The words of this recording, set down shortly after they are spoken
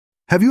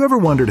Have you ever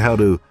wondered how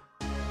to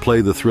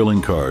play the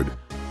thrilling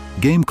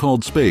game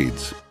called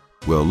Spades?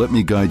 Well, let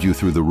me guide you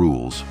through the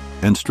rules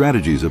and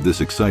strategies of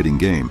this exciting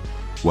game,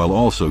 while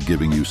also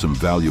giving you some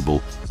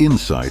valuable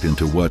insight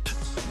into what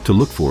to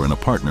look for in a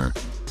partner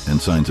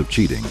and signs of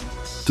cheating.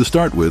 To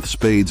start with,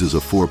 Spades is a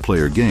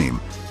 4-player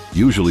game,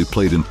 usually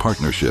played in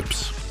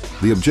partnerships.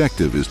 The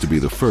objective is to be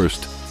the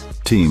first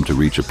team to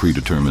reach a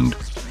predetermined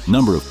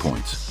number of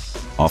points,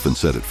 often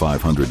set at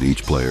 500.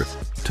 Each player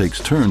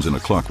takes turns in a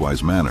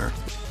clockwise manner,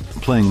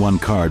 playing one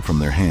card from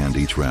their hand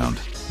each round.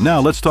 Now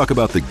let's talk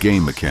about the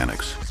game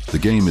mechanics. The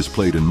game is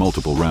played in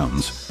multiple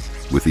rounds,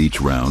 with each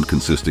round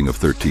consisting of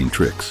 13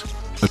 tricks.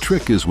 A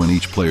trick is when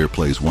each player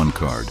plays one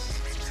card,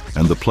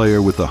 and the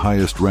player with the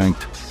highest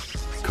ranked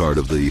card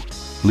of the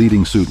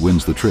leading suit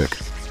wins the trick.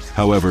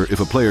 However,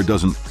 if a player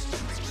doesn't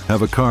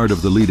have a card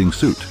of the leading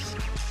suit,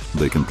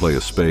 they can play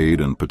a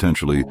spade and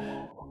potentially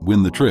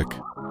win the trick.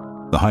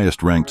 The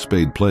highest ranked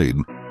spade played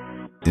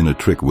in a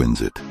trick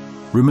wins it.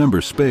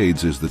 Remember,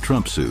 spades is the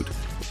trump suit,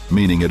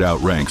 meaning it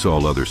outranks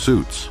all other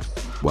suits.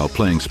 While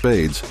playing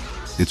spades,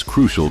 it's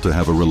crucial to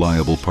have a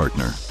reliable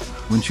partner.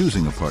 When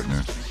choosing a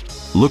partner,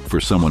 look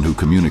for someone who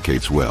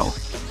communicates well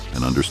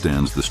and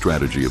understands the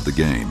strategy of the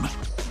game.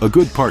 A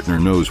good partner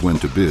knows when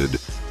to bid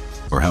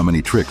or how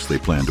many tricks they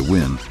plan to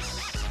win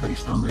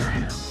based on their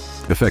hand.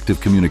 Effective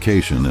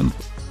communication and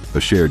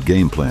a shared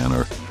game plan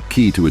are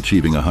key to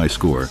achieving a high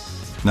score.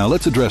 Now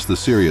let's address the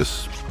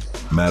serious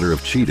matter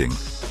of cheating.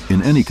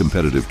 In any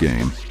competitive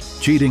game,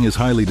 cheating is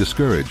highly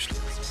discouraged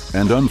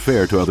and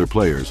unfair to other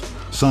players.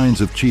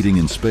 Signs of cheating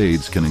in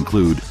spades can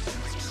include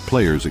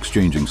players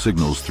exchanging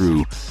signals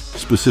through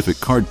specific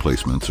card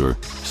placements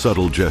or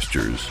subtle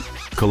gestures.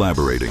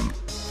 Collaborating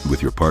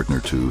with your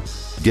partner to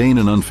gain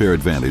an unfair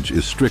advantage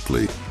is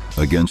strictly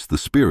against the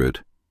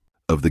spirit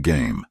of the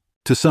game.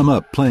 To sum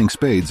up, playing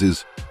spades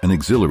is an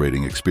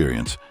exhilarating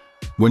experience.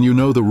 When you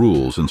know the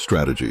rules and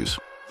strategies,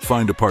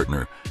 find a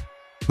partner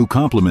who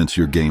complements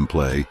your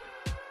gameplay,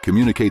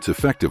 communicates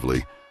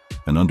effectively,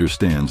 and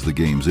understands the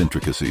game's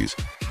intricacies.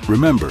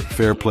 Remember,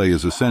 fair play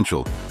is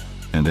essential,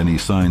 and any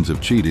signs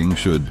of cheating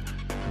should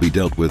be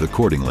dealt with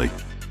accordingly.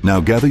 Now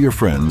gather your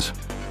friends,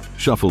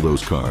 shuffle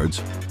those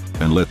cards,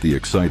 and let the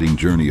exciting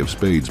journey of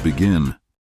spades begin.